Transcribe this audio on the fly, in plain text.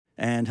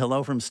And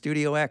hello from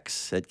Studio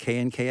X at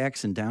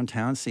KNKX in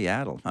downtown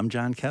Seattle. I'm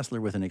John Kessler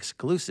with an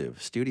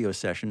exclusive studio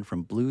session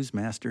from blues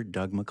master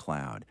Doug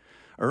MacLeod.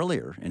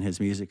 Earlier in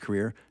his music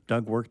career,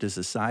 Doug worked as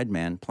a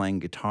sideman playing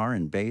guitar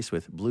and bass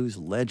with blues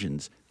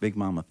legends Big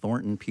Mama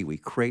Thornton, Pee Wee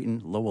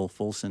Crayton, Lowell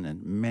Fulson,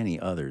 and many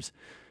others.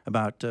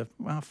 About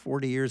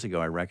 40 years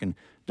ago, I reckon,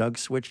 Doug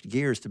switched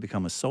gears to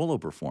become a solo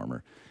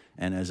performer.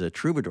 And as a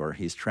troubadour,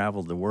 he's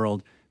traveled the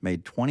world,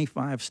 made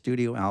 25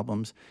 studio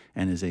albums,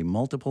 and is a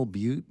multiple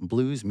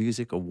Blues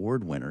Music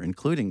Award winner,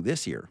 including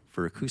this year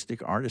for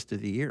Acoustic Artist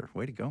of the Year.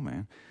 Way to go,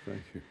 man.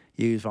 Thank you.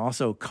 You've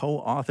also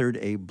co-authored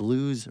a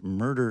blues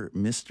murder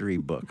mystery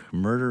book,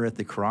 Murder at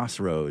the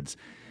Crossroads,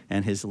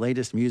 and his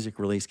latest music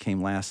release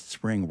came last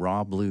spring,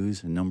 Raw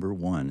Blues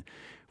 #1.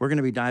 We're going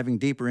to be diving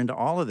deeper into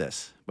all of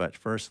this, but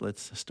first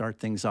let's start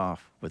things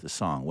off with a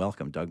song.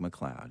 Welcome, Doug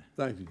MacLeod.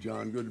 Thank you,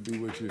 John. Good to be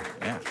with you.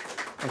 Yeah.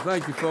 Well,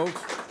 thank you,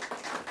 folks.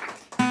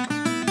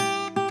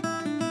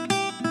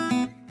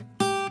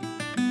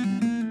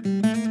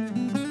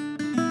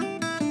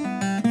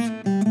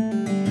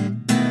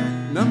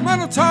 Now,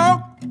 money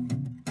talk,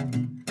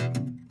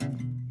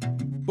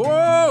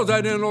 boy,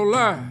 that ain't no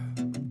lie.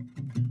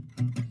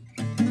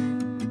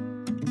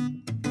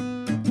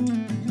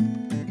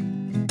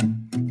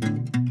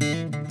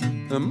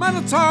 Now,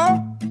 money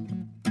talk,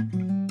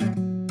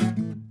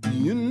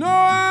 you know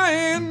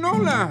I ain't no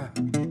lie.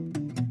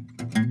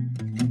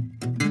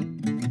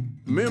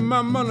 Me and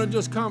my money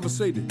just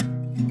conversated,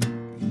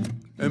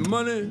 and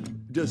money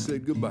just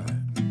said goodbye.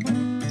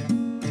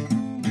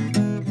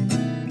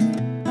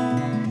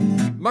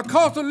 My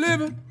cost of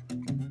living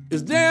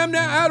is damn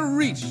near out of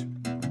reach.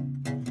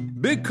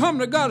 Big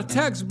company got a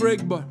tax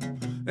break, but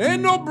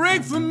ain't no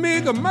break for me,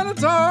 'cause money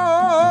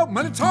talk,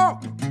 money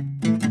talk.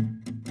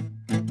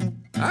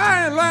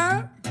 I ain't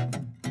lying.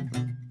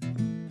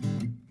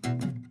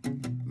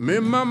 Me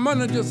and my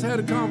money just had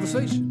a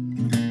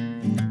conversation,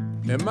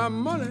 and my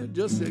money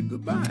just said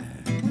goodbye.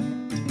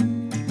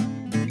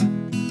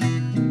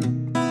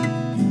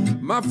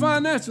 My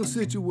financial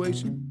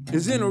situation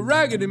is in a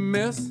raggedy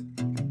mess,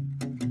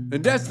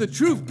 and that's the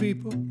truth,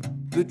 people.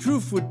 The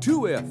truth with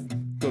 2F,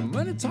 'cause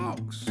money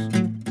talks.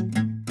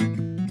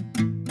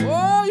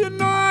 Oh, you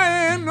know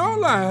I ain't no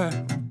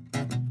lie.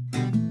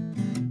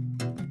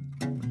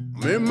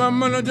 Me and my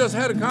money just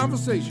had a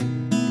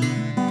conversation,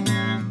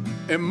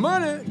 and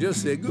money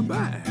just said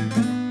goodbye.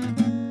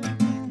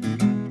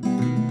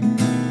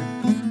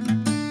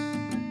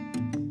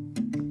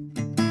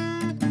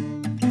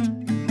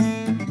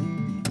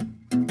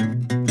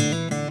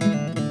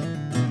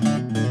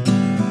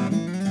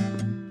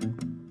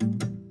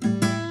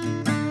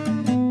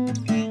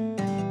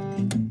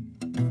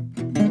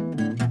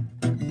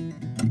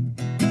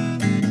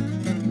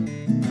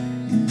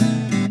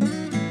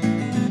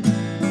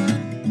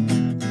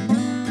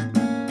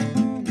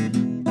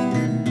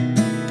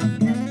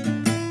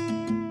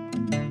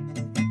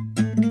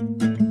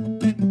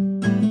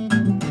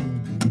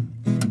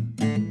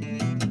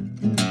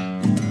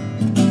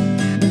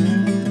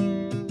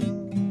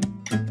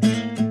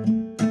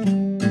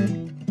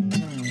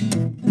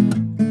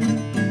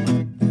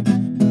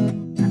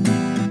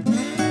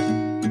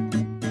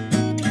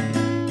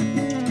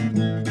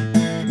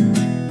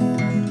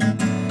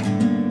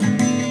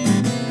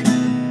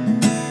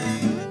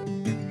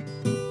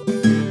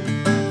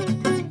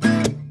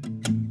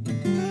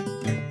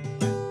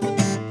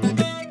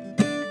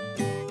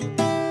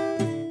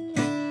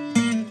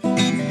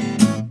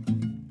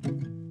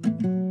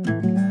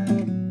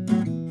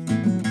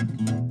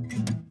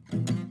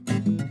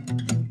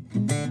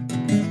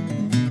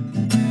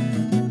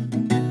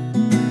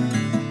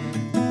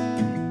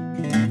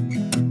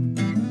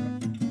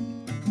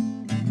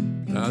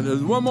 Now,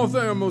 there's one more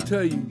thing I'm gonna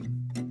tell you.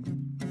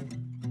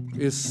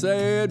 It's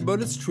sad,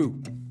 but it's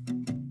true.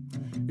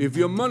 If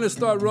your money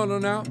start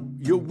running out,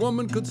 your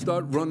woman could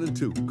start running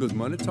too, 'cause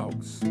money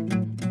talks.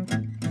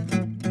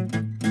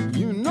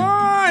 You know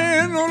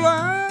I ain't no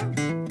lie.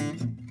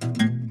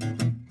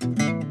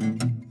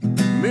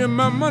 Me and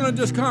my money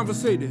just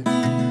conversated,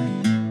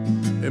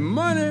 and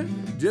money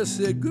just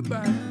said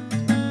goodbye.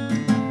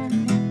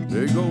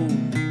 There you go.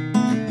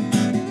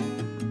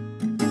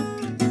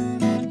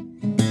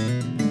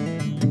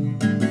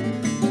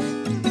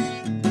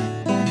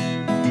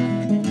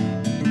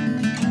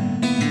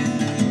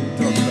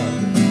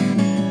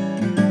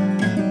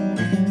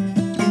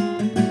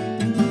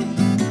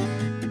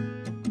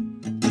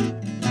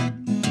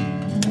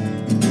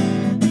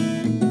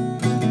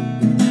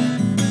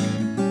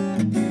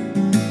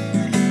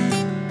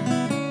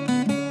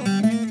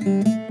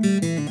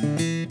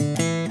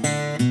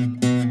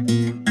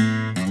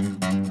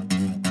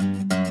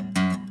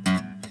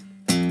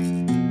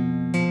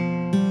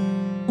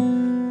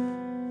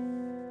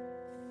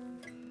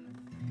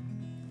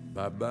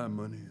 Bye-bye,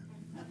 money.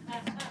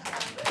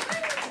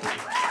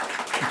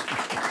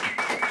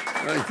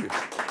 Thank you.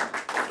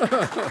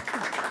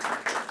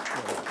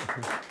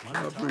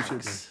 I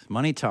appreciate that.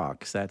 Money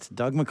Talks. That's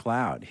Doug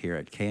MacLeod here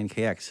at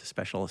KNKX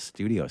special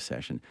studio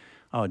session.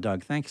 Oh,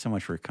 Doug, thanks so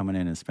much for coming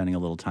in and spending a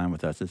little time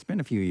with us. It's been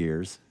a few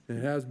years.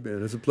 It has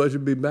been. It's a pleasure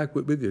to be back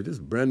with you. This is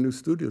a brand new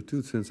studio,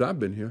 too, since I've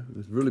been here.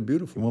 It's really It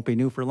beautiful. won't be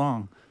new for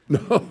long. No,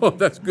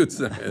 that's a good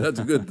thing. That's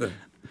a good thing.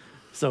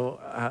 So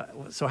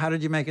how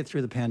did you make it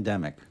through the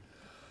pandemic?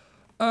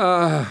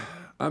 I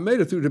made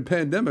it through the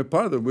pandemic.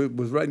 Part of it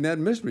was writing that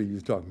mystery you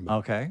was talking about.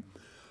 Okay.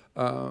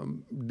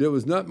 There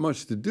was not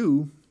much to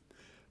do,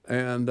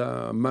 and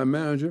my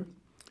manager,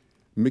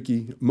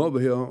 Mickey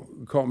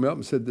Mulvihill, called me up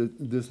and said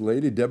that this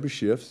lady, Deborah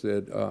Schiff,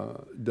 said,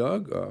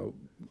 Doug,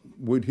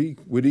 would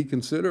he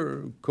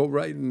consider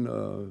co-writing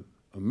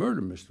a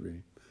murder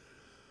mystery?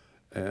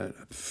 And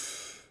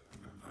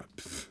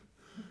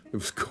it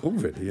was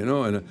COVID,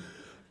 and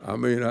I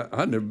mean,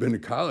 I'd never been to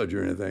college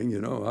or anything,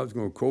 I was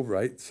going to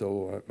co-write,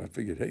 so I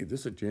figured, hey,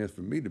 this is a chance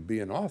for me to be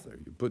an author.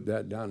 You put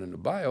that down in the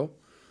bio.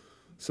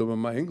 Some of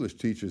my English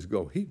teachers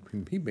go, he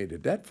made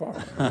it that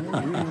far.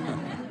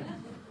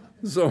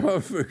 So I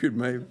figured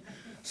maybe.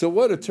 So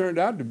what it turned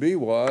out to be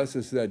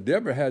is that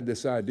Deborah had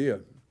this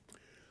idea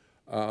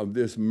of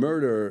this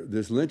murder,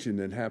 this lynching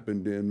that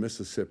happened in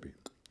Mississippi.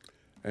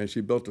 And she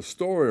built a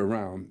story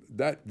around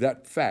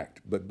that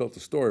fact, but built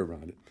a story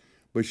around it.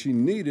 But she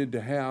needed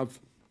to have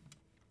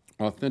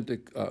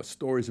authentic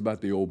stories about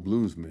the old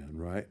bluesmen,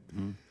 right?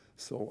 Mm-hmm.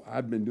 So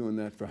I've been doing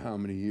that for how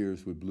many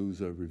years with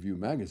Blues Review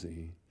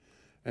magazine.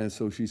 And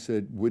so she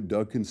said, would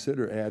Doug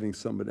consider adding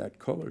some of that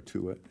color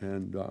to it?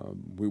 And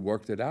we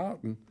worked it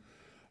out, and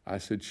I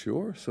said,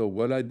 sure. So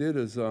what I did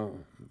is,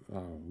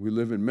 we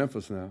live in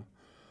Memphis now,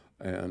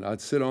 and I'd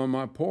sit on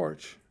my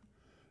porch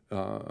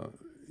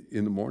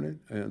in the morning,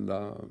 and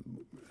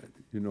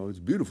it's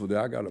beautiful there.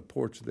 I got a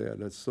porch there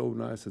that's so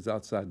nice. It's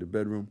outside the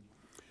bedroom.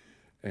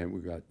 And we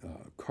got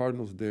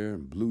cardinals there,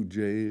 and blue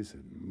jays,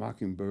 and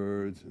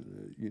mockingbirds,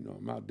 and,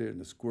 I'm out there,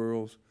 and the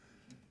squirrels,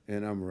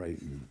 and I'm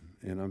writing.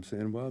 And I'm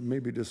saying, well,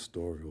 maybe this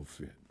story will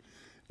fit.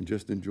 And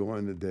just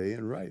enjoying the day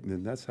and writing,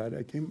 and that's how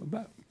that came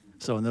about.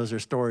 So, and those are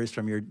stories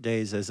from your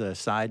days as a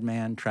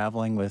sideman,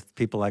 traveling with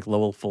people like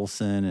Lowell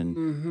Fulson and...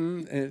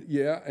 Mm-hmm,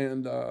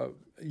 and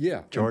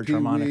George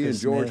and Harmonica and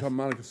Smith. George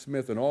Harmonica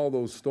Smith, and all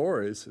those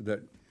stories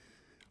that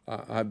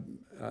I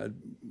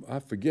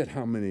forget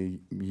how many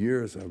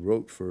years I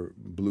wrote for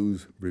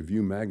Blues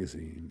Review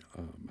magazine.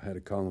 I had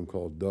a column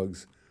called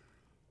Doug's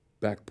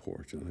Back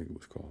Porch, I think it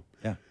was called.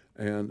 Yeah.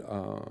 And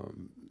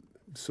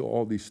so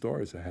all these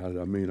stories I had,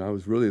 I mean, I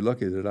was really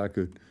lucky that I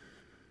could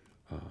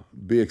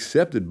be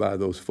accepted by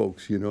those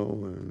folks,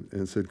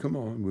 and said, come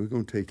on, we're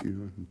going to take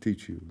you and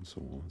teach you and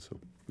so on. So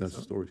that's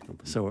the stories come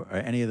from. So are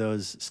any of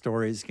those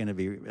stories going to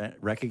be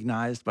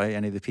recognized by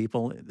any of the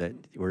people that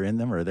were in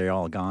them, or are they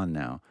all gone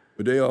now?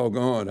 But they all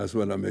gone. That's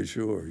what I made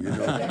sure,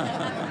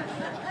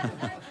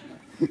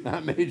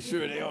 I made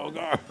sure they all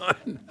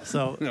gone.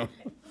 So,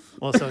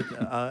 well, so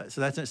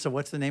that's it. So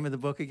what's the name of the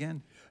book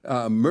again?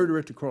 Murder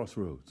at the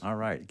Crossroads. All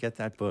right, get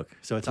that book.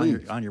 So it's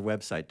Please. on your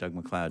website,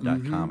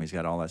 DougMacLeod.com. Mm-hmm. He's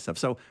got all that stuff.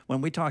 So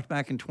when we talked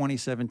back in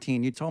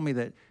 2017, you told me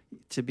that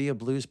to be a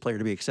blues player,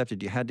 to be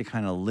accepted, you had to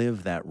kind of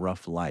live that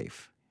rough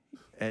life.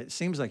 It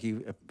seems like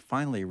you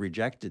finally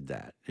rejected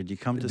that. Did you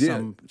come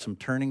to some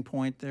turning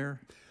point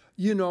there?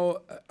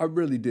 I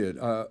really did.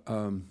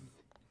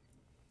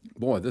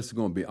 Boy, this is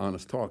going to be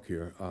honest talk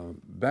here.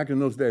 Back in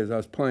those days, I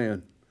was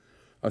playing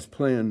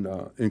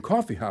in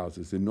coffee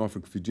houses in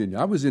Norfolk, Virginia.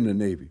 I was in the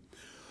Navy.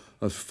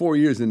 I was 4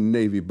 years in the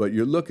Navy, but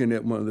you're looking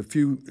at one of the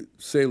few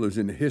sailors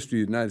in the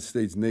history of the United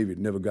States Navy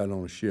that never got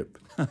on a ship.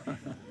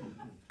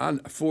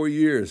 4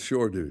 years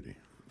shore duty,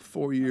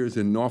 4 years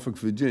in Norfolk,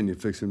 Virginia,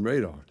 fixing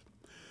radar.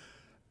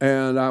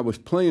 And I was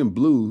playing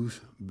blues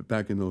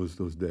back in those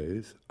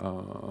days,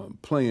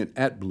 playing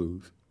at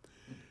blues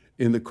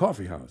in the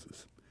coffee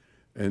houses.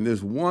 And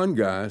this one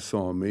guy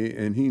saw me,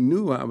 and he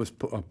knew I was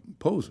a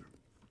poser.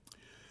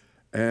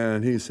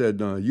 And he said,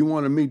 you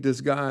want to meet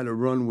this guy to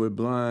run with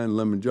Blind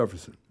Lemon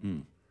Jefferson?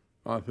 Mm.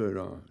 I said,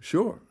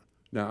 sure.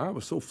 Now, I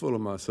was so full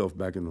of myself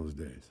back in those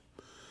days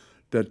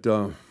that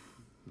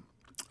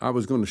I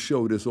was going to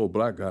show this old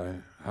black guy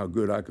how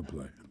good I could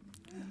play.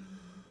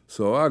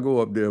 So I go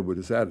up there with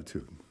this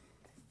attitude.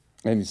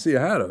 And you see,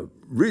 I had a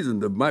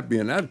reason there might be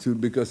an attitude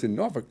because in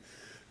Norfolk,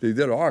 they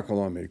did an article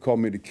on me. They called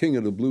me the king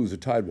of the blues of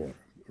Tidewater,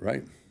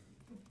 right?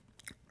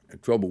 The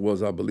trouble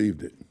was I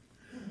believed it.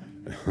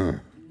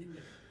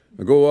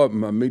 I go up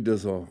and I meet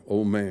this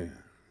old man.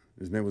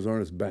 His name was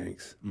Ernest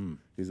Banks. Mm.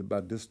 He's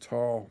about this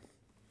tall,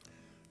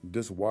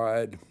 this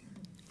wide,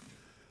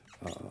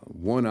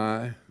 one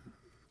eye,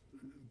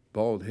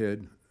 bald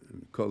head,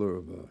 and the color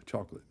of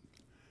chocolate.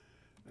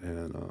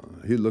 And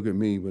he'd look at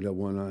me with that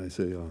one eye and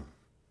say,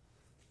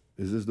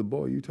 is this the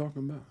boy you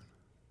talking about?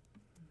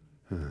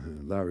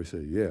 Larry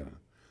said, yeah.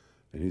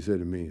 And he said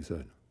to me, he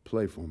said,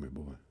 play for me,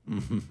 boy.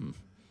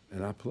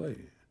 And I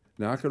played.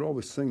 Now, I could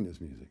always sing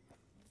this music,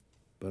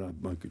 but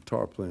my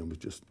guitar playing was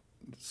just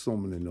so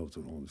many notes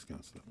and all this kind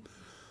of stuff.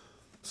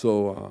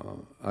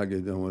 So I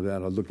get done with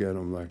that. I look at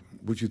him like,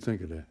 what you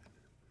think of that?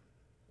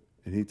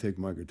 And he'd take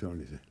my guitar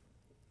and he'd say,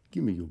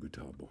 give me your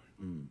guitar, boy.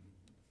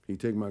 He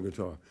take my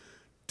guitar,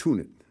 tune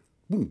it,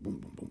 boom, boom,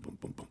 boom, boom, boom,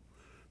 boom, boom.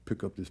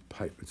 Pick up this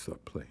pipe and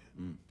start playing.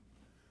 Whew,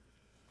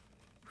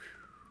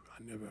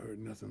 I never heard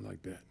nothing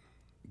like that.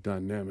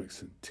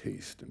 Dynamics and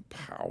taste and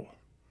power.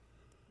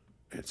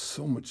 Had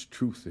so much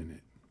truth in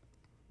it.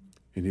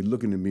 And he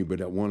looking at me with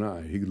that one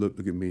eye. He look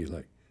at me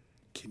like,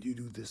 can you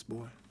do this,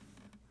 boy?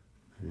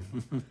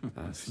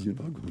 I said, you're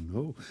not going to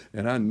know.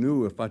 And I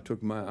knew if I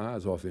took my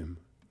eyes off him,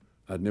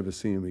 I'd never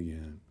see him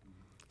again.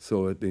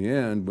 So at the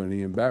end, when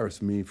he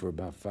embarrassed me for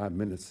about 5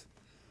 minutes,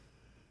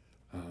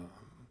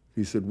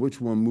 he said, which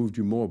one moved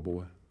you more,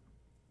 boy?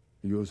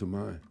 Yours or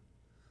mine?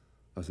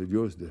 I said,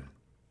 yours, Dad.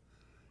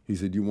 He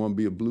said, you want to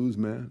be a blues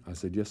man? I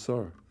said, yes,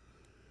 sir.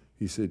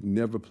 He said,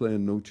 never play a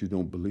note you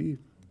don't believe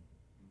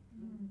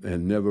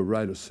and never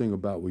write or sing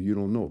about what you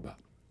don't know about.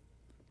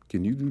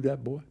 Can you do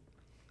that, boy?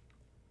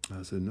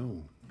 I said,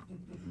 no.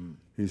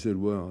 He said,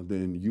 well,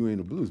 then you ain't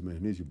a blues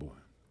man, is you, boy?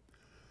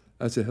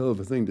 That's a hell of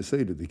a thing to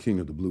say to the king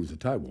of the blues of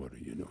Tidewater,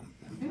 you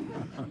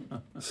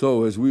know.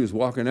 So as we was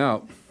walking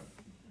out,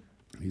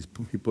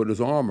 he put his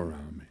arm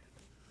around me.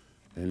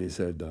 And he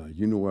said,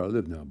 you know where I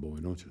live now, boy,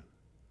 don't you?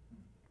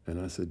 And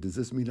I said, does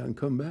this mean I can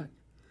come back?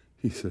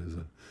 He says,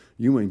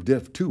 you ain't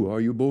deaf too, are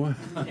you, boy?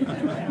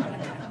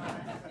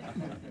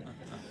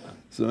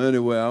 So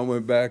anyway, I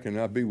went back and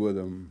I be with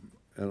him,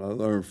 and I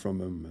learned from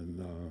him.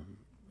 And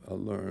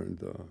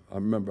I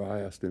remember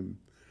I asked him,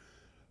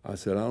 I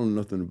said, I don't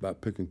know nothing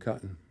about picking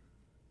cotton.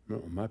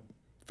 No, my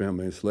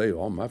family enslaved.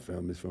 All my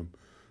family's from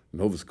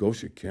Nova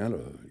Scotia,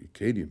 Canada,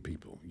 Acadian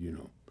people, you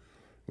know.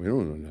 We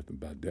don't know nothing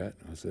about that.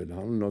 I said, I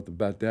don't know nothing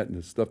about that. And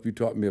the stuff you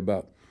taught me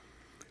about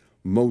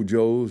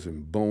mojos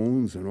and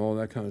bones and all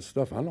that kind of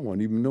stuff, I don't want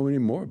to even know any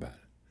more about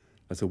it.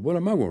 I said, what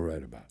am I going to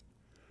write about?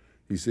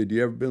 He said,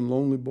 you ever been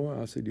lonely,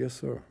 boy? I said, yes,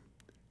 sir.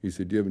 He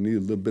said, you ever need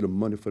a little bit of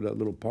money for that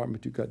little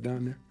apartment you got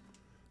down there?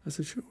 I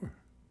said, sure.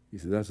 He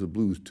said, that's the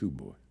blues too,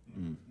 boy.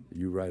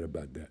 You write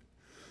about that.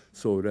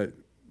 So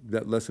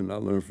that lesson I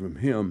learned from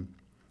him,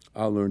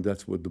 I learned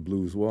that's what the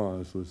blues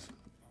was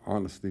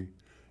honesty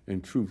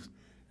and truth.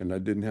 And I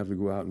didn't have to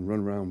go out and run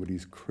around with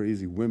these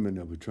crazy women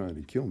that were trying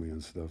to kill me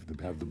and stuff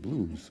to have the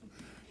blues.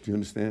 Do you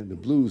understand? The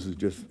blues is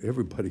just,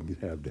 everybody can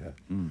have that.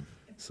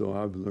 So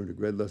I've learned a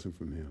great lesson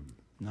from him.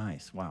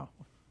 Nice. Wow.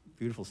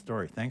 Beautiful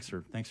story. Thanks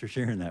for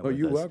sharing that with us. Oh,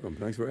 you're welcome.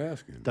 Thanks for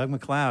asking. Doug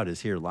MacLeod is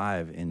here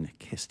live in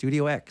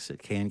Studio X at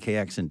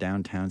KNKX in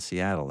downtown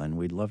Seattle, and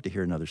we'd love to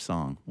hear another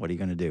song. What are you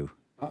going to do?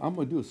 I'm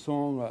going to do a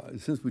song.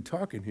 Since we're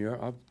talking here,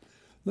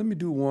 let me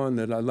do one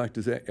that I'd like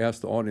to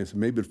ask the audience,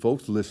 maybe the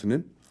folks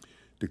listening,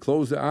 to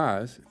close their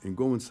eyes and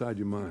go inside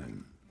your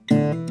mind.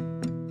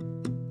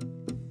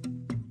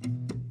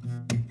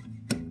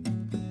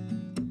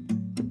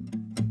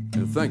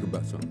 And think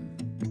about something.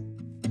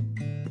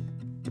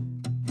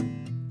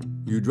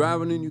 You're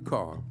driving in your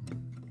car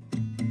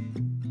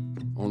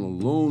on a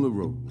lonely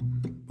road,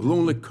 a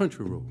lonely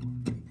country road.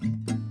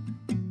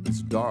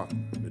 It's dark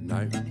at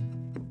night.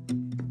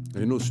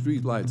 There ain't no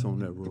street lights on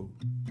that road.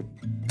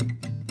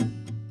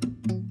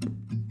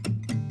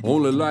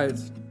 Only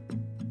lights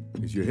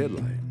is your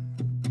headlight.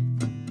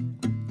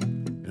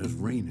 And it's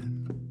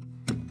raining.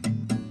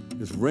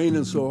 It's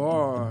raining so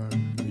hard,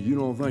 you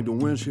don't think the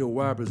windshield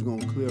wiper is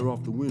gonna clear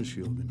off the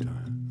windshield in time.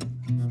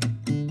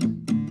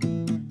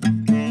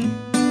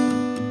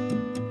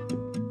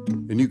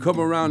 And you come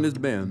around this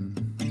bend,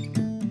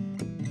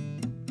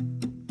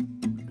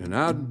 and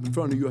out in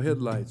front of your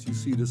headlights, you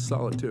see this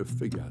solitary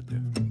figure out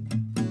there.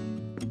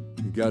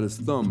 He got his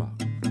thumb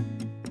out.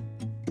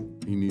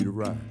 He need a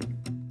ride.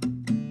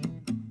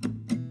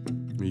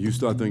 And you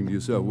start thinking to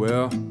yourself,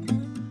 well,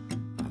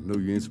 I know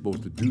you ain't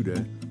supposed to do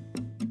that.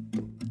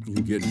 You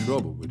can get in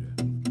trouble with that.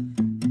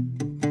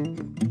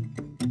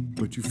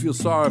 But you feel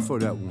sorry for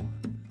that one,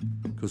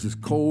 because it's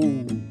cold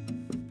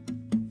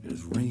and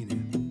it's raining.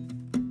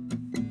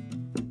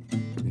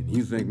 And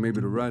you think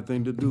maybe the right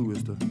thing to do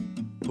is to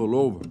pull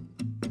over,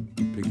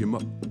 pick him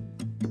up,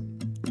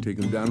 take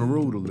him down the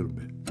road a little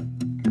bit.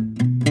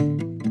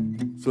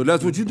 So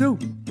that's what you do.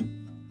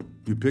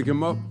 You pick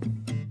him up,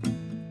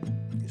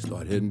 you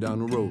start heading down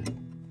the road.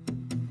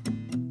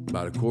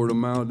 About a quarter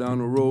mile down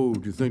the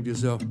road, you think to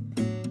yourself,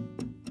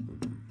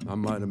 I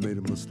might have made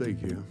a mistake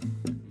here.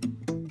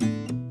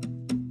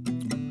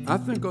 I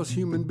think us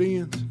human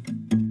beings,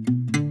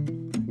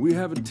 we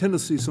have a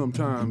tendency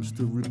sometimes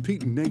to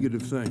repeat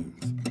negative things.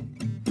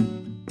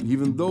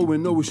 Even though we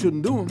know we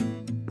shouldn't do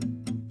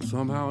them,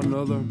 somehow or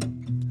another,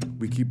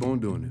 we keep on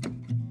doing it.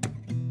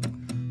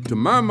 To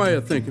my way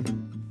of thinking,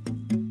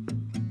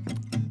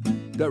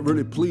 that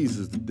really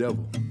pleases the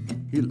devil.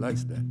 He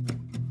likes that.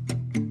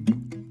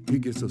 He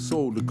gets a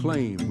soul to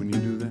claim when you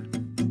do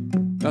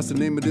that. That's the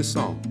name of this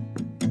song.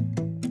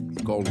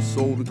 It's called A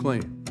Soul to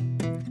Claim,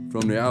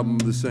 from the album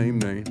of the same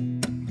name.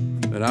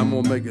 And I'm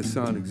gonna make it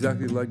sound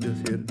exactly like this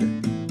here today.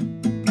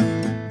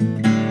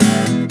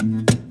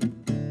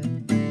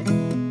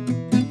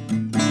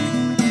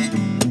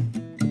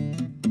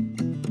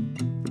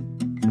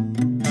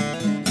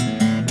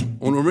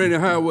 On a rainy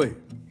highway,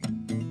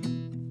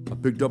 I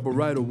picked up a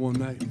rider one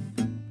night.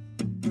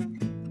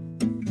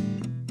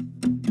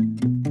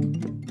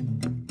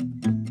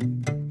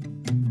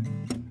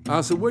 I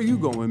said, where you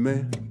going,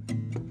 man?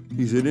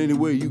 He said,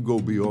 anywhere you go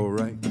be all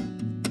right.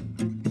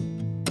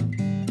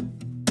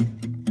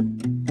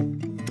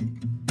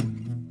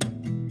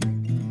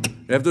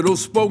 After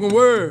those spoken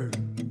words,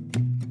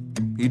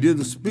 he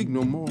didn't speak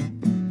no more.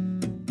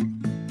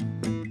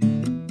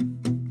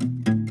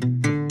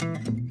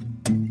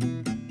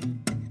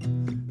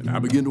 And I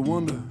began to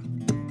wonder,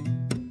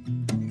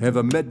 have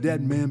I met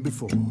that man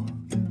before?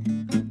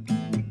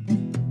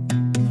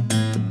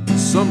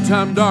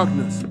 Sometime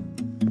darkness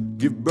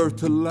give birth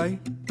to light,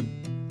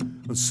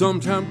 and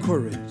sometime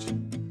courage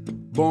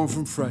born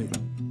from fright,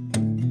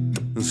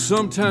 and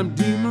sometime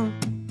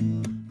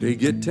demon they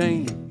get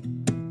tamed,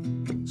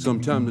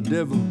 sometime the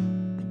devil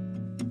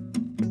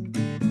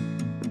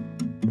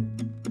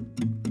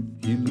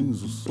he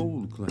lose a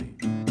soul to claim.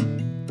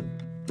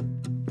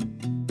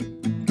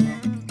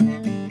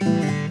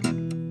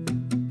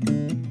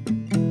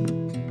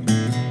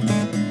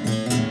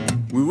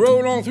 We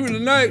rode on through the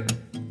night,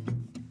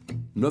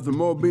 nothing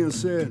more being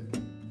said.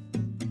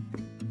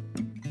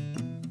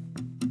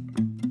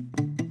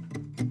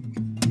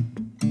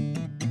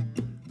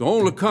 The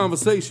only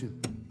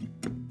conversation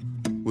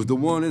was the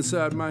one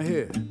inside my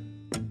head.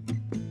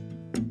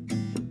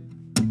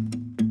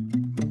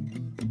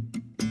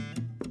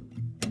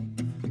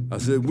 I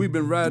said, we've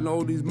been riding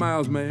all these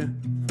miles, man.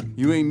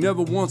 You ain't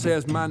never once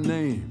asked my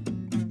name.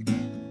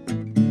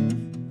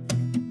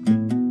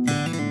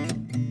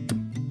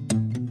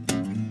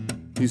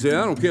 He said,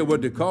 I don't care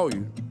what they call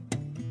you.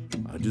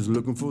 I'm just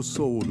looking for a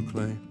soul to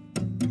claim.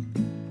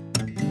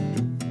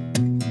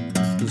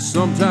 And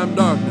sometime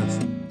darkness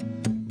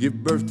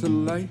give birth to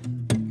light,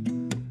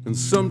 and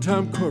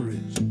sometime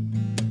courage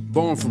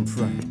born from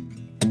fright.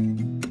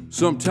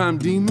 Sometime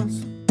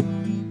demons,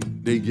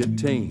 they get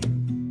tamed.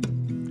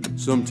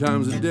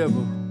 Sometimes the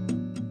devil,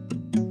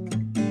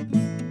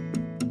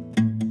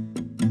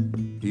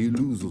 he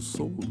lose a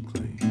soul to claim.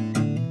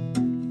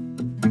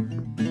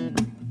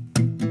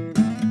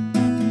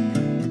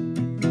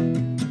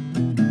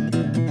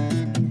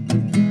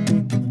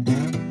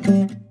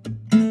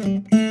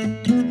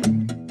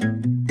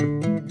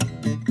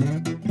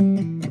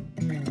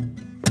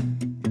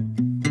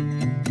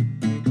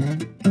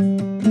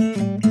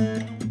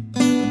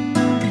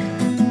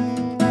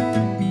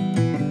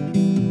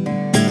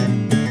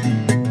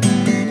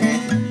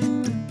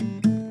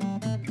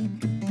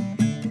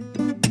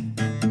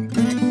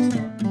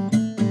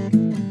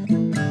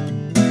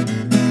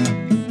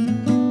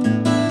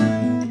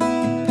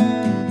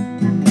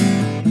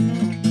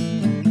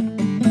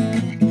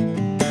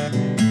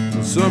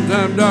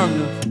 Sometime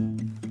darkness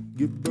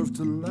give birth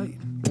to light,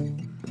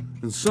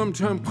 and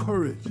sometime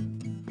courage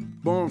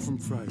born from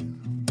fright.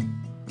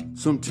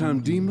 Sometime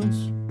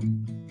demons,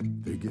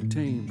 they get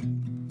tamed.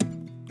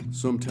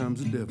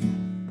 Sometimes the devil,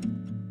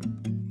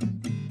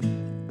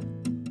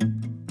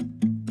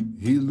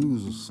 he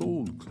lose a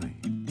soul to claim.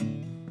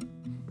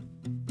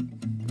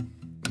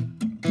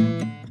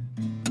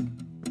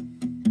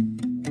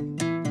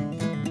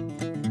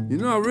 You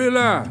know, I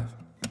realized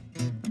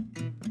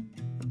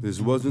this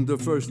wasn't the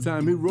first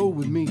time he rode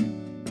with me.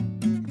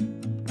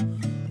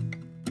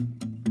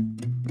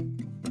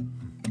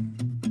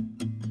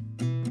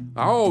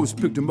 I always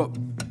picked him up.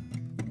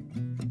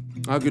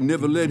 I could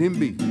never let him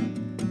be.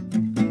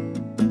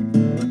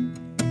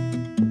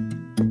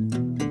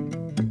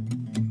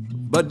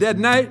 But that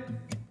night,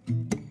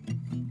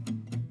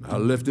 I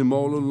left him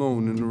all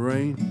alone in the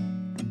rain.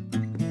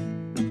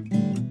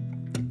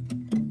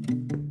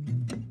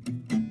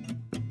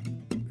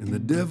 And the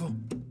devil,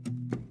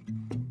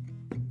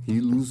 he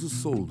loses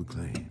soul to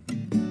claim.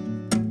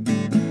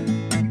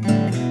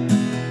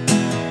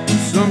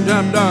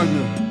 Sometime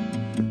darkness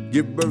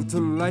give birth to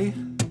light,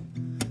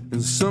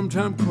 and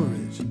sometime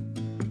courage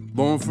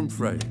born from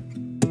fright.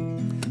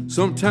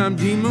 Sometime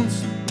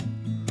demons,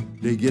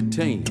 they get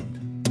tamed.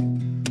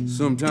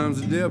 Sometimes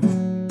the devil,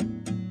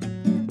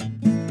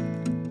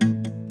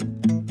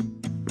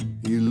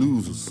 he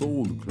loses a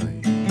soul to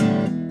claim.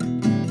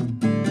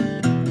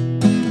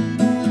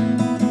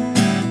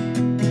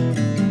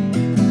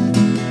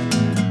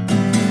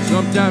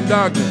 Sometime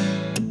darkness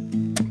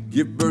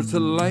give birth to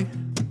light,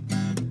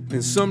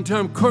 and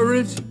sometime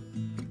courage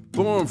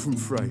born from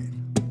fright.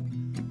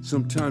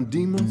 Sometime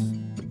demons,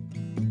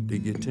 they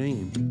get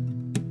tamed.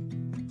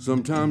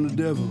 Sometime the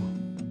devil,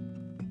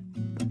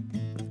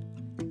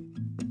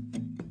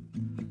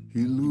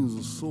 he lose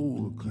a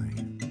soul to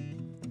claim.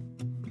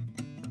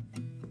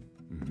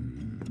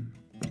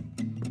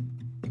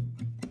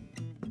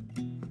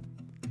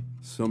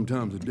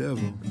 Sometimes the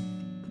devil,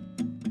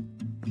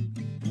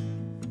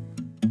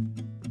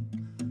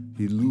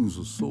 he lose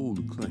a soul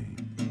to claim.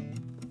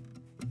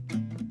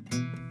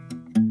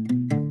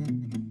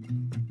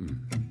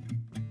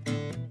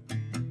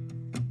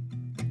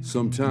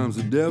 Sometimes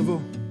the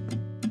devil,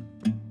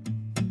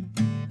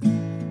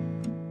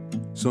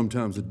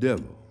 sometimes the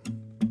devil,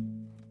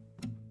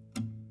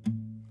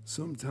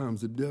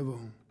 sometimes the devil,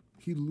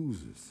 he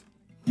loses.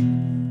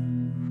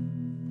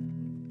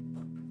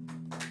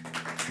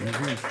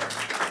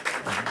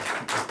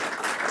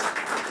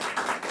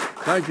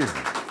 Thank you.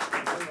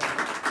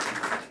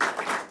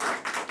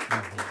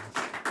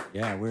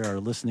 Yeah, we are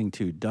listening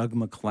to Doug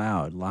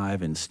MacLeod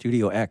live in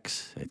Studio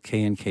X at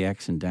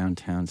KNKX in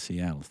downtown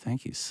Seattle.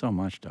 Thank you so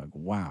much, Doug.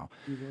 Wow.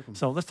 You're welcome.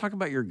 So let's talk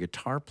about your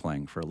guitar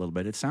playing for a little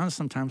bit. It sounds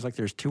sometimes like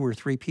there's 2 or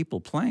 3 people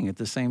playing at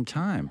the same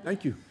time.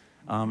 Thank you.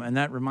 And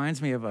that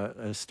reminds me of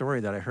a story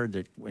that I heard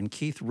that when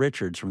Keith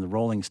Richards from the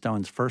Rolling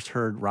Stones first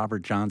heard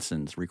Robert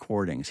Johnson's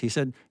recordings, he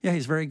said, yeah,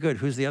 he's very good.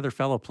 Who's the other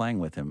fellow playing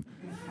with him?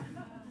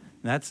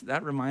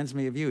 That reminds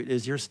me of you.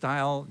 Is your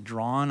style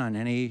drawn on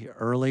any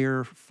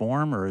earlier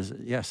form, or is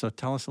it, yeah? So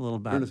tell us a little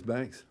about Ernest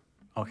Banks.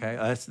 Okay,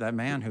 that's that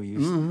man who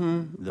used.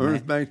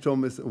 Ernest Banks told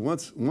me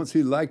once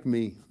he liked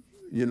me,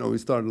 he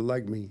started to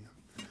like me.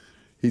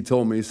 He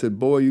told me, he said,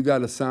 "Boy, you got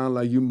to sound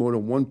like you more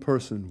than one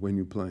person when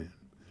you're playing,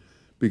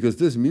 because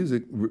this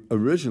music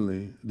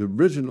originally, the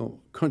original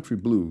country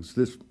blues,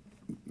 this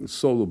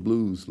solo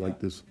blues like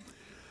this,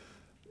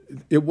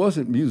 it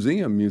wasn't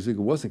museum music,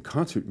 it wasn't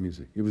concert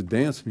music, it was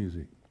dance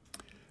music."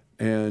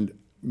 And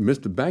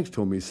Mr. Banks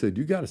told me, he said,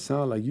 "You got to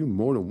sound like you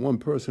more than one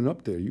person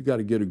up there. You got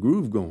to get a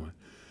groove going."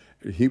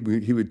 He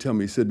would tell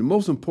me, he said, "The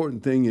most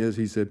important thing is,"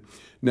 he said,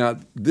 "now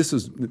this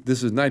is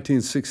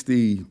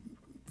 1965,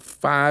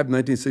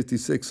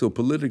 1966, so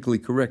politically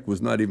correct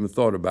was not even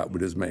thought about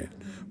with this man,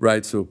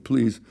 right? So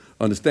please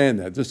understand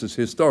that. This is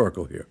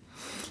historical here."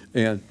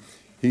 And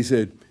he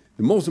said,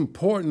 "The most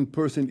important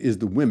person is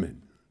the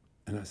women."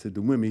 And I said,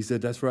 "The women?" He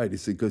said, "That's right." He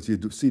said, "Because you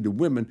see the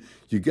women,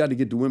 you got to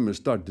get the women to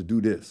start to do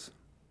this."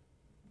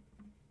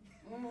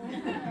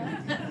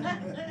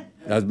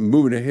 I was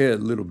moving ahead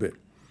a little bit.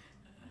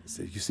 I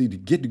said, "You see, to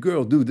get the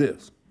girl, do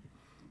this."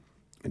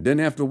 And then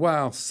after a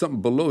while,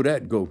 something below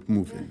that go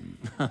moving.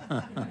 And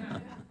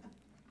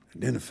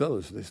then the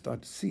fellas, they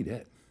start to see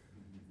that.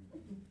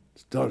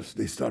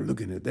 They start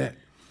looking at that.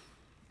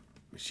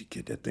 She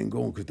get that thing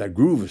going because that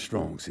groove is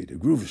strong. See, the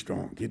groove is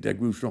strong. Get that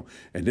groove strong.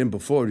 And then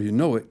before you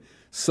know it,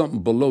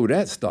 something below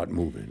that start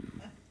moving.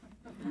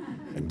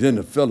 And then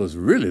the fellas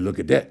really look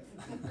at that.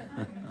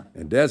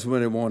 And that's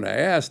when they want to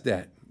ask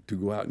that to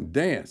go out and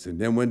dance. And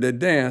then when they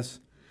dance,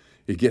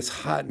 it gets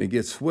hot and it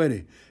gets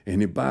sweaty, and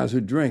he buys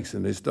her drinks,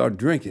 and they start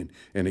drinking,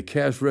 and the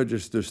cash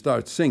register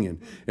starts singing.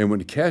 And when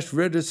the cash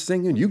register's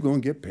singing, you're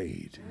going to get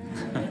paid.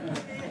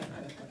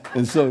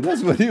 And so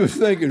that's what he was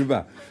thinking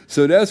about.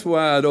 So that's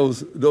why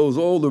those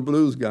older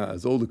blues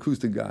guys, old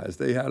acoustic guys,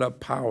 they had a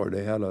power,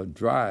 they had a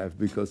drive,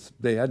 because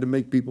they had to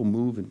make people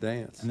move and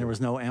dance. And there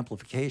was no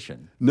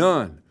amplification.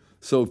 None.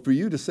 So for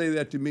you to say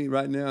that to me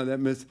right now, that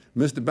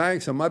Mr.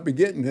 Banks, I might be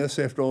getting this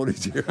after all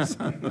these years.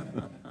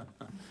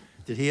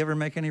 Did he ever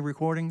make any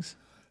recordings?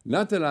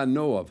 Not that I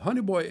know of.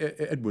 Honey Boy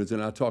Edwards,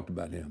 and I talked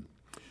about him.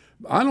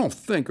 I don't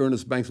think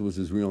Ernest Banks was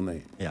his real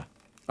name. Yeah.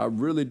 I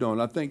really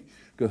don't. I think,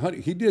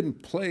 because he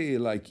didn't play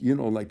like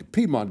the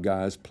Piedmont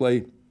guys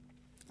play,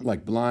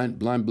 like Blind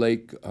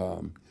Blake,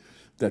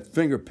 that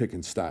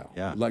finger-picking style.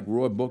 Yeah. Like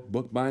Roy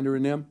Bookbinder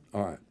and them.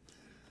 All right.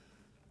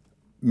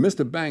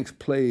 Mr. Banks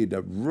played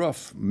a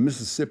rough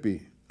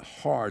Mississippi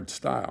hard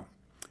style.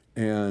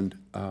 And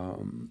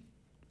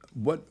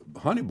what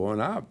Honey Boy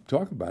and I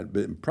talk about,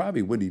 but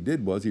probably what he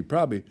did was he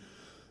probably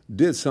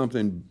did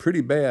something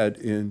pretty bad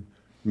in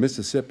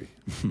Mississippi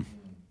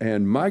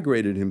and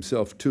migrated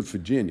himself to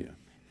Virginia.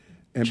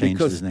 And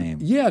changed his name.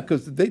 Yeah,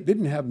 because they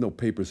didn't have no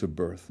papers of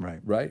birth.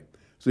 Right?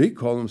 So he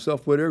called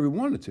himself whatever he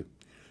wanted to.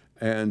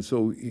 And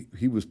so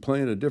he was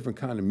playing a different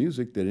kind of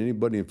music that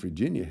anybody in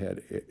Virginia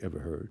had ever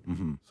heard.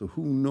 Mm-hmm. So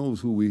who knows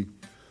who he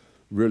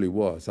really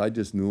was? I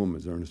just knew him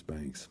as Ernest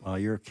Banks. Well,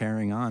 you're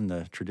carrying on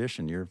the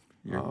tradition.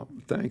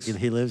 Thanks.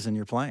 He lives in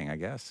your playing, I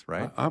guess,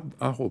 right?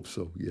 I hope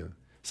so, yeah.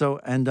 So,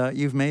 and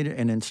you've made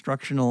an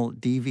instructional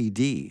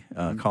DVD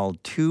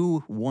called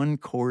 2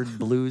 one-chord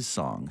blues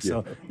songs.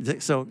 Yeah.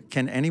 So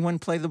can anyone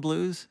play the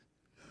blues?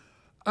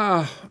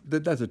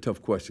 That's a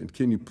tough question.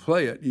 Can you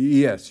play it?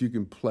 Yes, you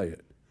can play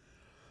it.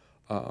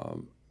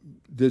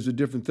 There's a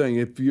different thing.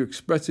 If you're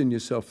expressing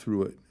yourself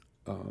through it,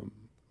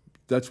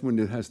 that's when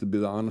there has to be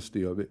the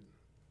honesty of it,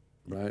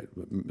 right?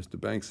 What Mr.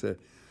 Banks said.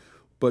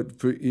 But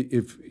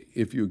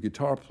if you're a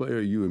guitar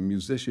player, you're a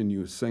musician,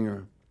 you're a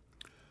singer,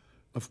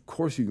 of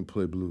course you can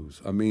play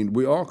blues. I mean,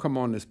 we all come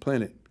on this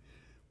planet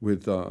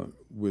with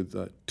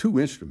 2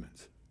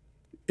 instruments.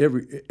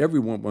 Every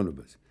one of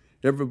us.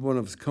 Every one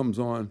of us comes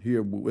on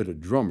here with a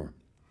drummer.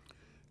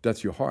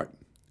 That's your heart.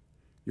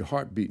 Your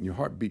heartbeat, and your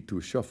heartbeat to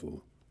a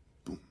shuffle.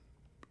 Boom,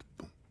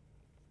 boom,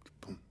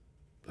 boom,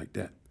 like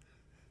that.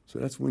 So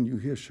that's when you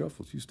hear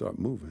shuffles, you start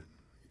moving.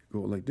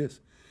 You go like this.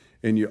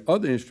 And your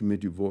other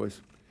instrument, your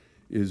voice,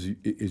 is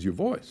your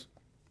voice.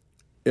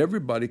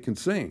 Everybody can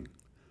sing.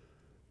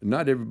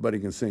 Not everybody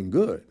can sing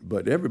good,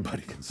 but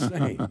everybody can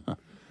sing.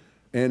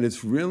 And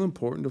it's real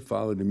important to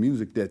follow the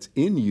music that's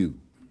in you,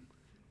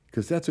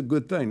 because that's a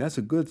good thing. That's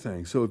a good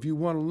thing. So if you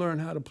want to learn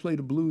how to play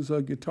the blues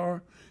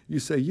guitar, you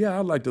say, yeah,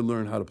 I'd like to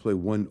learn how to play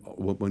one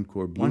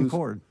chord blues. One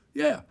chord.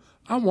 Yeah,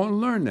 I want to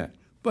learn that.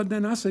 But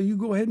then I say, you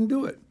go ahead and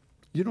do it.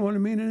 You know what I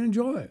mean? And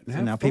enjoy it. And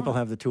so now people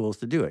have the tools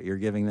to do it. You're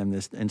giving them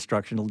this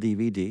instructional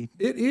DVD.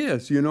 It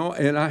is,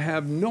 and I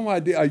have no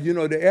idea.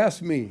 They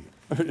asked me,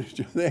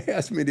 they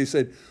asked me, they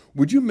said,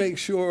 would you make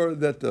sure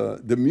that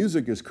the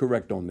music is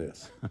correct on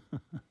this?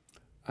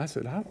 I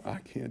said, I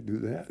can't do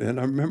that. And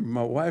I remember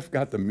my wife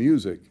got the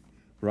music,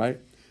 right?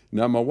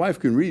 Now, my wife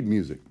can read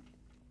music,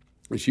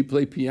 and she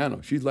played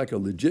piano. She's like a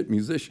legit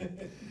musician.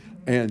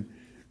 And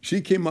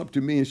she came up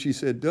to me and she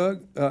said,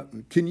 Doug,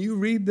 can you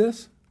read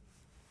this?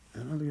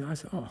 And I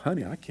said, oh,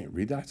 honey, I can't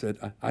read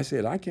that. I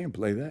said, I can't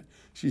play that.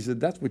 She said,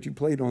 that's what you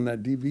played on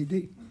that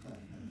DVD.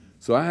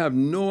 So I have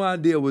no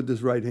idea what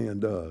this right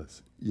hand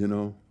does, you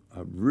know.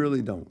 I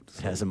really don't.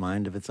 It has a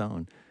mind of its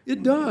own.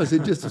 It does.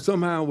 It just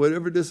somehow,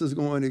 whatever this is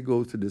going, it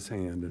goes to this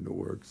hand and it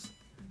works.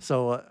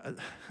 So,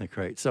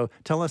 great. So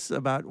tell us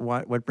about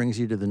what brings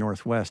you to the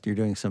Northwest. You're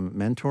doing some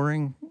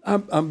mentoring?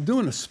 I'm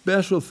doing a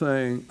special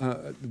thing.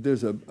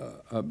 There's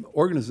an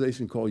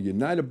organization called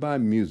United by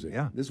Music.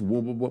 Yeah. This is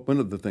one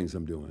of the things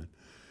I'm doing.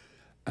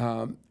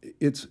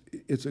 It's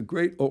a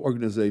great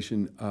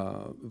organization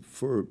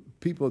for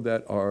people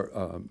that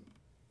are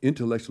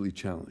intellectually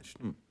challenged,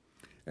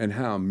 and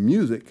how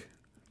music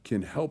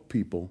can help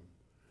people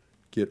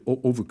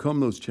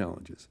overcome those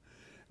challenges.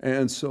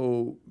 And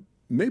so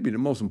maybe the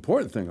most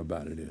important thing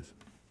about it is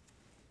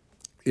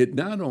it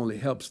not only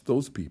helps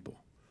those people,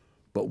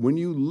 but when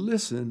you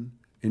listen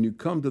and you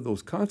come to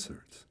those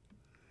concerts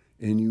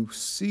and you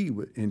see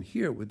and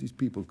hear what these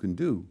people can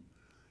do,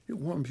 it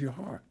warms your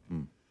heart.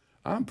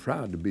 I'm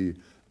proud to be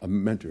a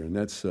mentor, and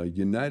that's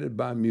United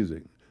by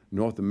Music,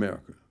 North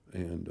America.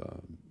 And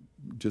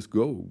just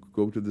go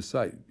to the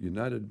site,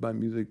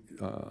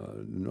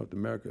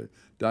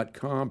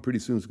 unitedbymusic.northamerica.com. Pretty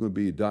soon it's going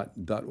to be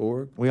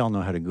 .org. We all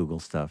know how to Google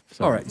stuff.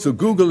 So. All right, so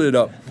Google it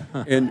up,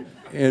 and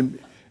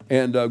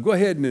go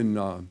ahead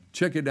and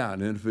check it out.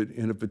 And if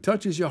it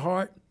touches your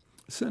heart,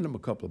 send them a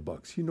couple of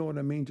bucks. You know what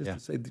I mean? Just to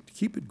say,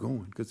 keep it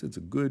going, because it's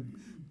a good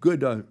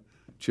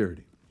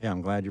charity. Yeah,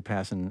 I'm glad you're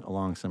passing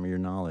along some of your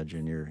knowledge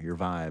and your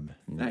vibe.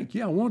 Thank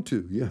you. I want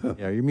to. Yeah.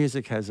 Yeah, your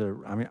music has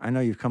I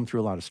know you've come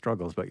through a lot of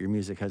struggles, but your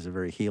music has a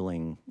very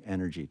healing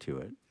energy to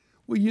it.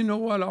 Well, you know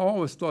what? I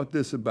always thought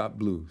this about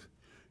blues.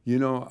 You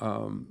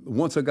know,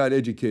 once I got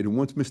educated,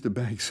 once Mr.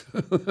 Banks,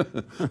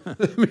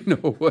 let me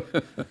know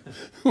what,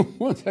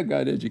 once I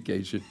got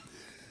education,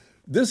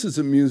 this is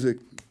a music,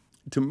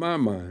 to my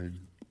mind,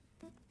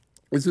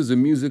 this is a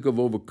music of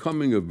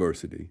overcoming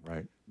adversity,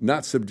 right?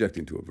 Not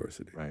subjecting to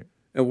adversity. Right.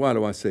 And why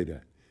do I say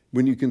that?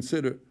 When you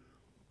consider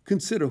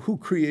who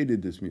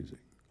created this music.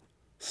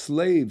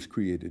 Slaves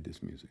created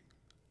this music.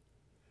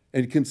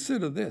 And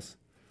consider this,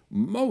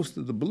 most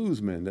of the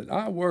bluesmen that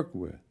I work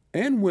with,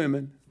 and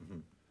women,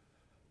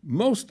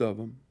 most of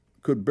them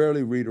could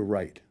barely read or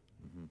write.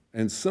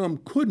 And some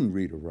couldn't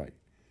read or write.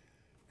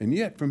 And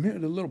yet, from here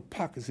to little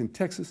pockets in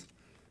Texas,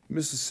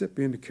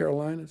 Mississippi, and the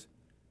Carolinas,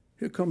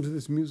 here comes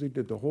this music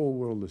that the whole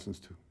world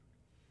listens to.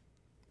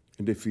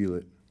 And they feel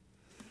it.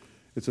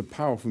 It's a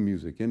powerful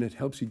music, and it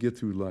helps you get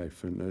through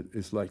life. And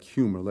it's like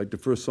humor, like the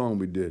first song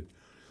we did,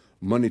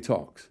 Money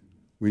Talks.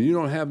 When you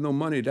don't have no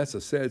money, that's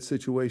a sad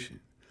situation.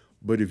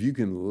 But if you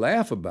can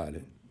laugh about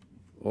it,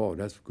 oh,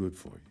 that's good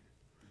for you.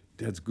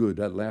 That's good.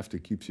 That laughter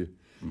keeps you.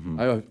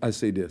 I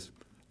say this,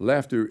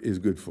 laughter is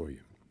good for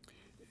you.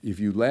 If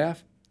you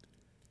laugh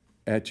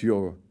at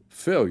your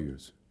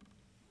failures,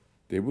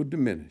 they will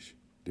diminish.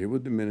 They will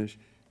diminish,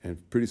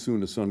 and pretty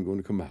soon the sun's going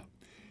to come out.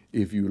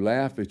 If you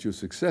laugh at your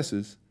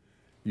successes,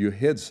 your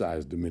head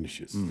size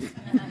diminishes.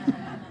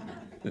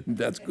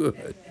 That's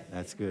good.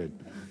 That's good.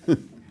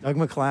 Doug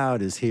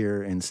MacLeod is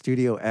here in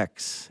Studio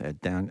X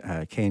at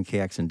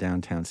KNKX in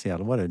downtown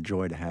Seattle. What a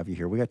joy to have you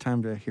here. We got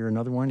time to hear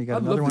another one? You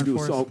got another one for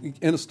us? I'd love to do a song.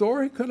 And a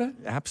story, could I?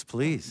 Apps,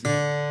 please. Is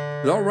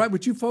that all right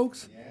with you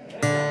folks?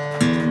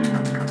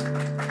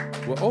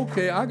 Yeah. Well,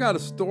 okay, I got a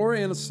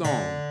story and a song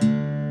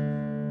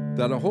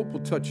that I hope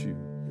will touch you.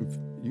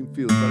 You can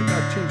feel it, but I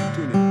got to change the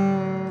tuning.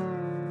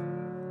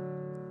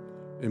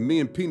 And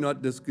me and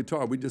Peanut, this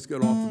guitar, we just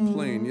got off the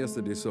plane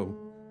yesterday, so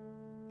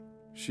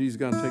she's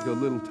going to take a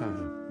little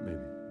time, maybe.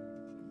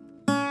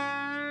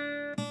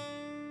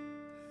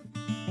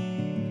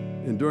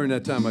 And during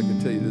that time, I can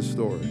tell you this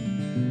story.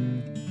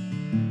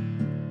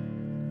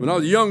 When I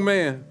was a young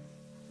man,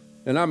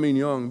 and I mean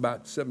young,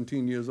 about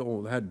 17 years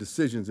old, I had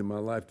decisions in my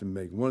life to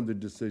make. One of the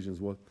decisions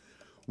was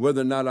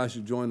whether or not I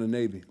should join the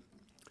Navy.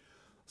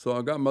 So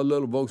I got my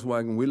little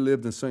Volkswagen. We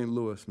lived in St.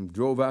 Louis and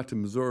drove out to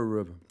Missouri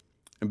River.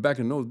 And back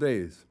in those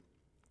days,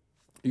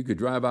 you could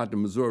drive out to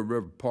Missouri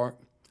River Park,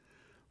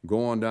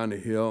 go on down the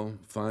hill,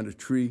 find a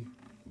tree,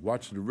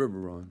 watch the river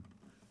run,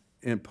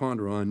 and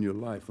ponder on your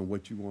life and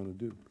what you want to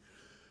do.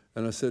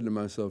 And I said to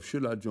myself,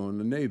 should I join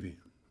the Navy?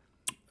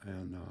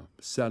 And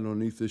sat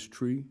underneath this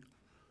tree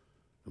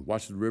and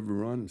watched the river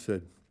run and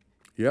said,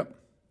 yep,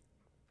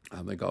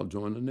 I think I'll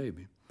join the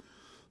Navy.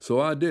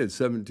 So I did,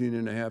 17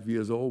 and a half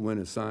years old, went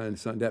and signed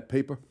that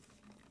paper.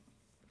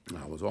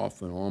 I was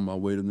off and on my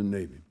way to the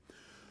Navy.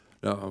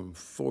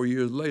 4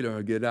 years later,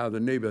 I get out of the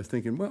Navy. I was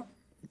thinking, well,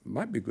 it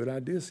might be a good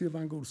idea to see if I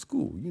can go to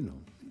school, you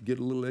know, get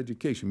a little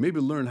education, maybe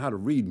learn how to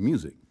read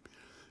music,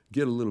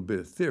 get a little bit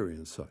of theory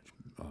and such.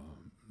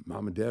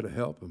 Mom and Dad will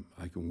help, and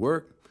I can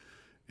work,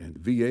 And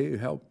VA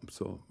helped,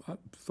 so I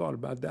thought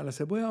about that. I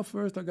said, well,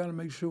 first I got to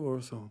make sure.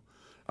 So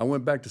I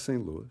went back to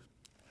St. Louis.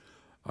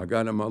 I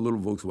got in my little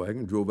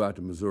Volkswagen, drove out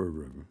to Missouri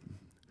River.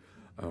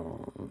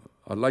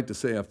 I'd like to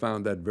say I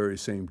found that very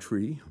same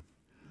tree,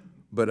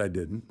 but I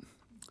didn't.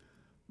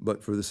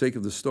 But for the sake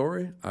of the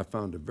story, I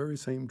found the very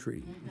same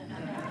tree.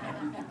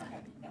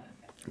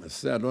 I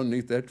sat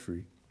underneath that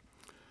tree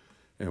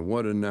and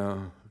wondered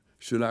now,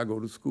 should I go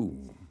to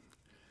school?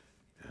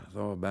 And I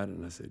thought about it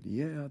and I said,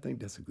 yeah, I think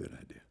that's a good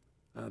idea.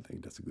 I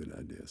think that's a good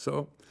idea.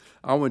 So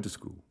I went to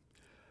school.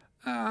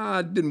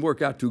 It didn't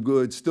work out too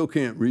good. Still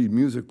can't read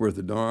music worth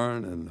a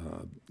darn, and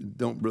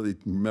don't really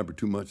remember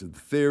too much of the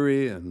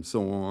theory and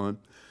so on.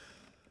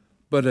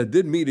 But I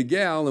did meet a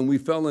gal, and we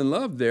fell in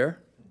love there.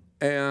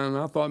 And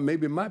I thought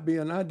maybe it might be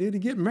an idea to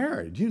get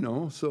married, you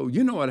know. So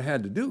you know what I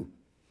had to do.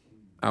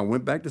 I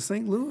went back to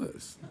St.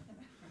 Louis.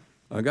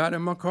 I got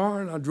in my car,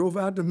 and I drove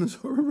out to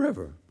Missouri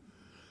River.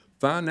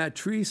 Found that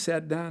tree,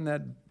 sat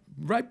down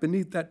right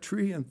beneath that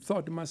tree, and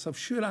thought to myself,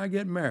 should I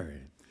get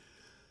married?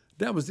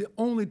 That was the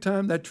only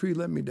time that tree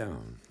let me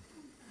down.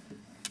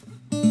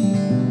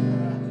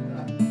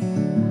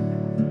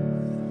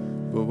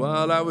 But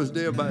while I was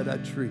there by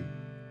that tree,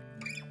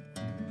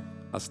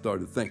 I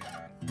started thinking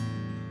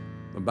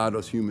about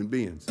us human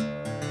beings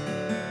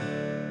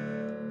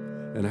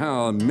and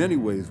how in many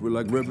ways we're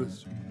like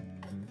rivers.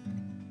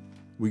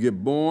 We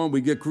get born, we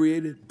get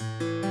created,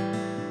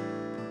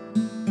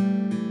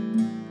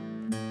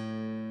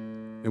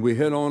 and we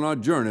head on our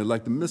journey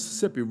like the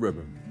Mississippi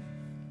River.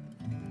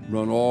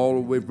 Run all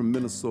the way from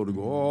Minnesota,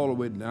 go all the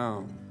way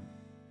down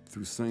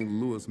through St.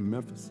 Louis,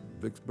 Memphis,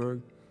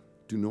 Vicksburg,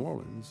 to New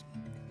Orleans.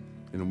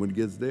 And when it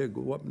gets there,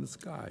 go up in the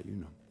sky, you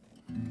know.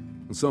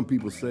 And some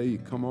people say you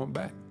come on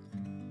back.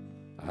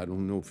 I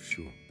don't know for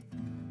sure.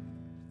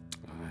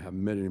 I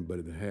haven't met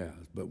anybody that has.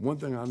 But one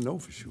thing I know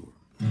for sure,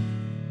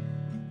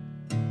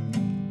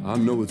 I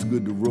know it's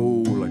good to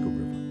roll like a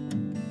river.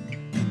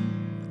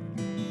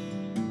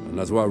 And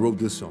that's why I wrote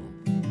this song.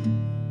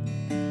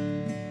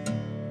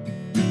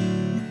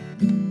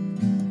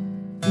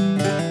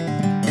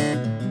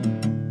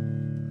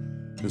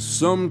 And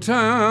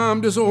sometime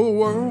this old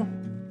world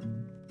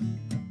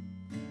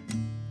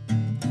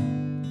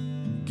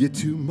get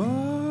too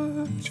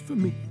much for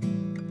me.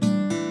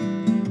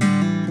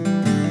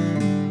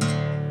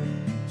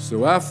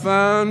 So I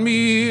find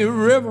me a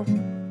river,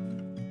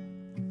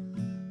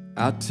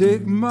 I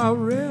take my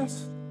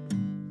rest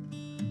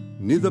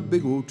near the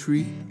big old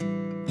tree.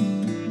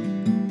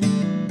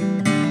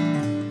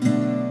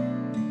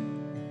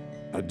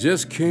 I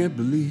just can't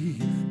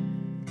believe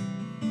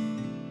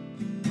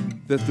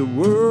that the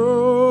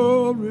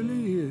world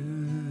really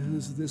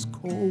is this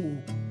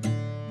cold.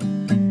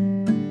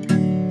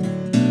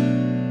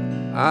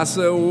 I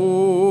say,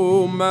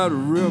 oh, my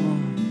river,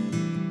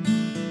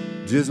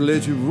 just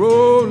let you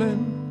roll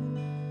and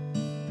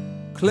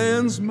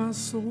cleanse my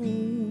soul.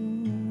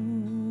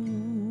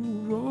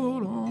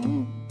 Roll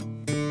on,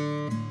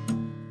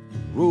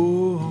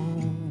 roll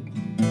on.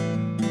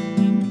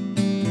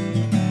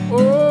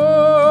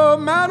 Oh,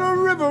 my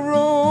river,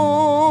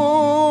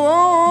 roll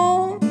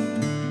on.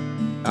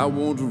 I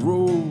want to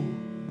roll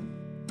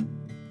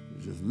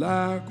just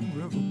like a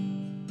river.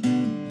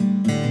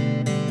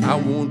 I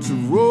want to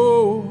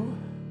roll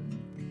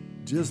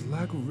just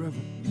like a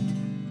river.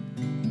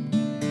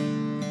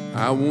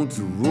 I want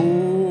to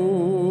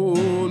roll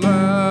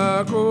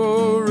like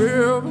a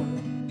river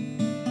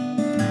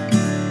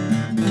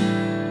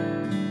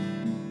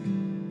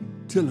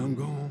till I'm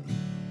gone.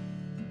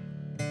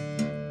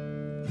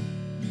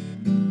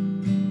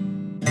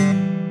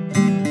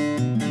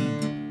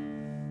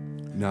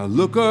 Now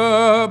look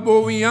up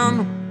over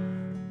yonder,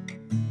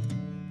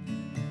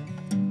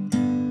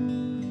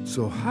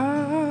 so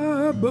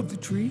high above the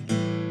tree.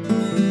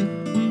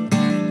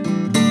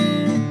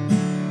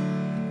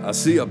 I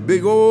see a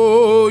big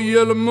old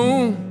yellow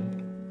moon.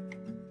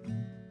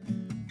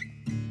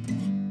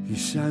 He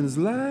shines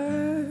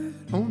light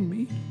on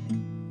me.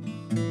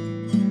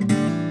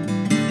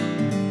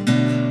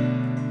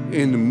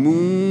 And the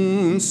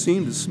moon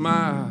seemed to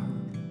smile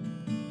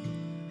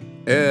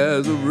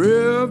as the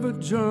river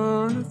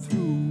journeyed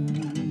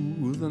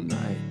through the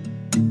night.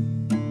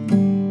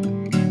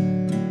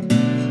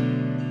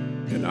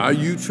 And are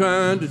you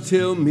trying to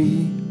tell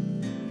me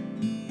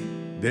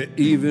that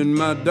even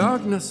my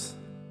darkness,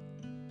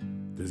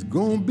 there's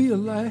gonna be a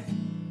light?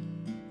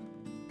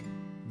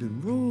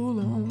 Then roll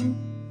on,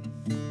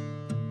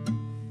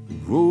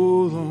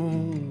 roll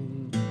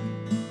on.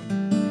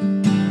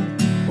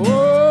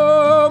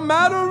 Oh,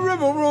 mighty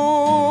river,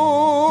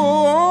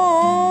 roll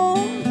on.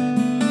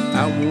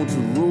 I want to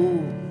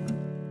roll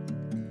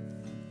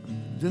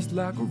just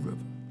like a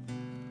river.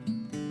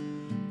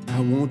 I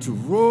want to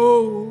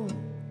roll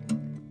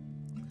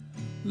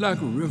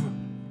like a river.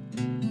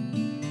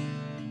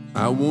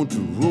 I want to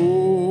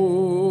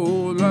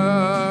roll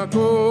like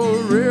a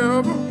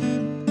river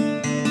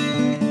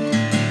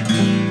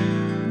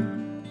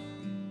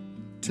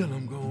till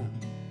I'm gone.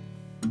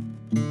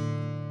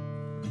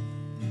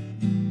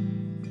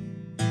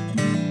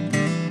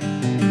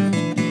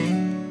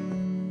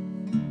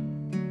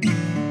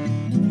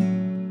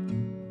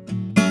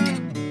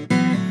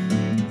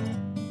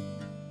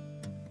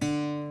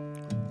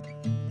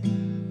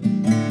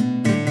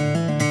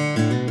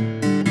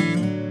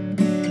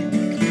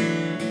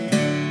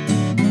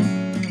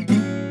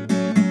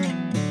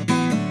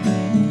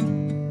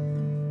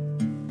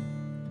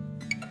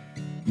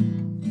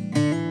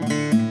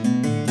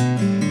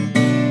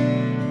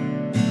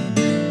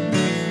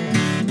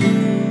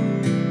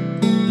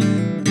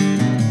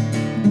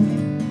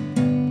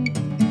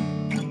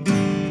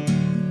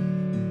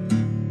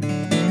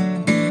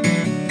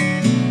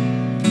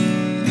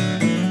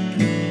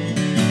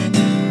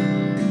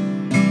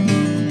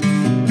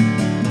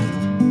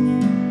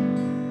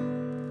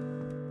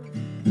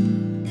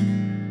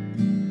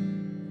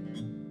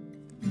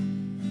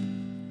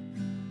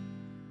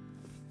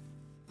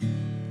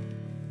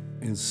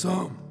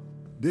 Some,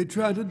 they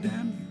try to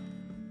damn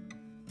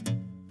you.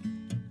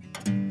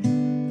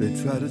 They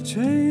try to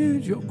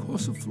change your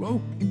course of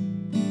flow.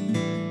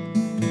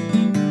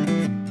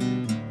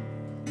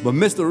 But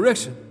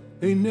misdirection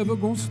ain't never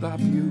gonna stop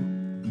you,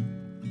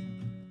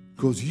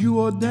 'cause you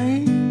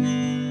ordained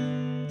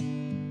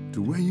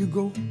to where you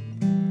go.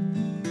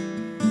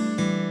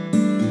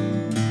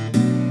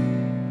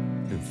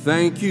 And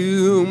thank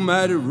you,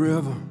 mighty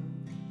river.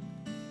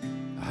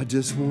 I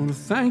just want to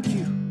thank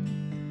you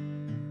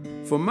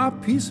for my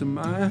peace of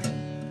mind.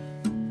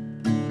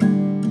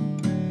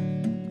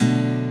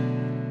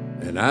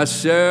 And I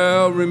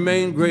shall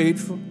remain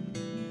grateful,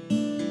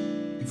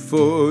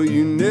 for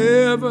you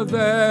never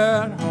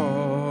that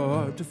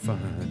hard to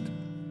find.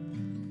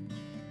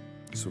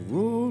 So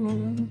roll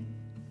on,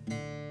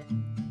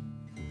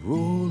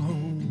 roll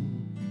on.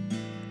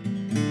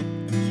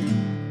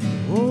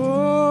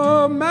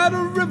 Oh, mighty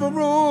river,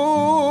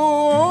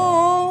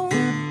 roll.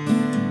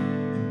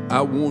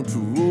 I want to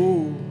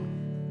roll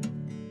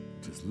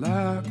just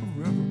like a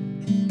river.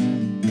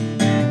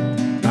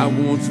 I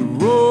want to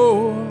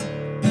roll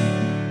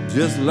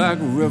just like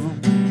a river.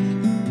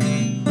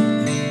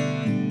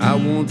 I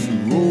want to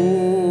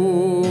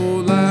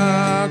roll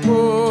like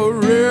a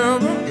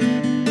river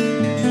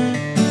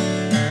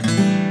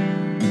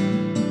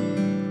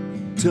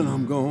till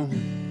I'm gone.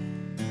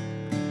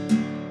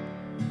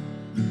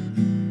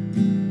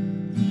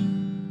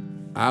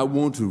 I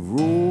want to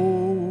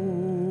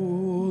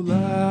roll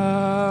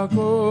like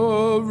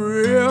a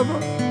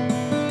river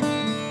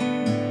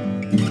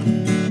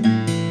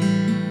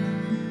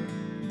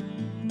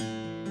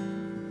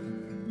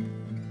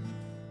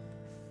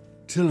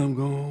till I'm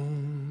gone.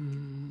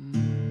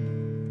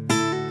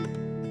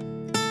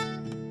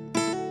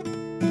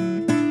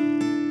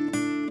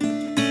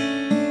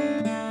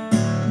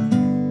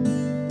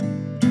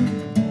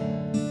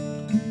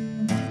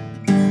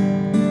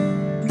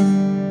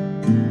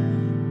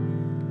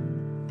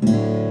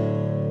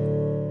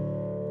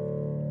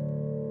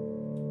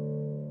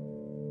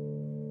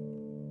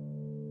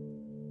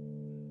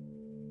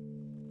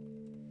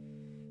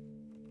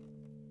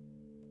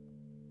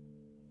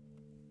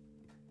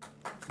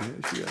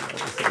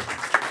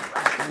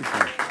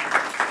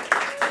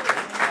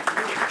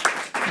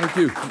 Thank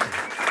you.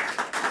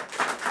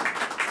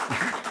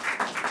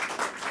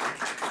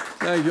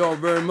 Thank you all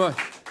very much.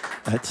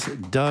 That's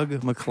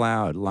Doug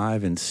MacLeod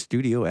live in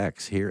Studio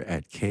X here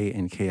at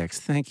KNKX.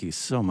 Thank you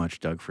so much,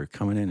 Doug, for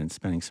coming in and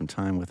spending some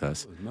time with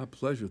us. It was my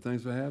pleasure.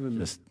 Thanks for having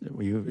me.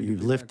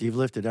 You've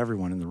lifted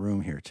everyone in the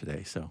room here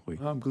today. So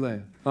I'm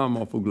glad. I'm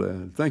awful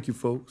glad. Thank you,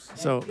 folks.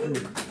 So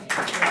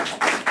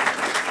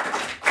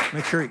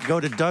make sure you go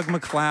to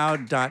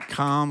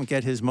DougMacLeod.com.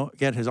 Get his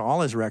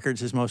all his records.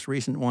 His most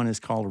recent one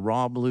is called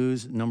Raw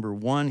Blues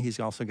 #1. He's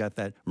also got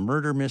that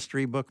murder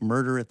mystery book,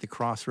 Murder at the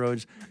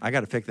Crossroads. I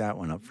got to pick that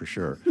one up for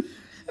sure.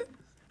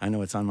 I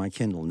know it's on my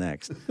Kindle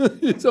next.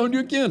 It's on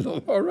your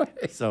Kindle. All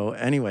right. So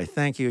anyway,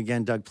 thank you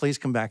again, Doug. Please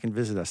come back and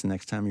visit us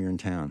next time you're in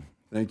town.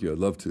 Thank you. I'd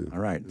love to. All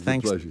right. It's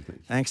Thanks. a pleasure.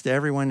 Thanks to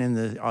everyone in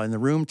the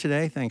room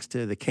today. Thanks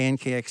to the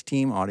KNKX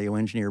team, audio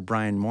engineer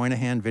Brian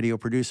Moynihan, video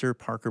producer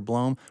Parker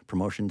Blome,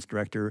 promotions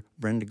director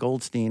Brenda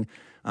Goldstein.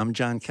 I'm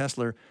John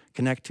Kessler.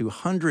 Connect to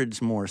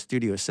hundreds more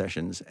studio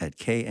sessions at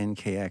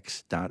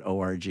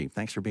knkx.org.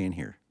 Thanks for being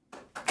here.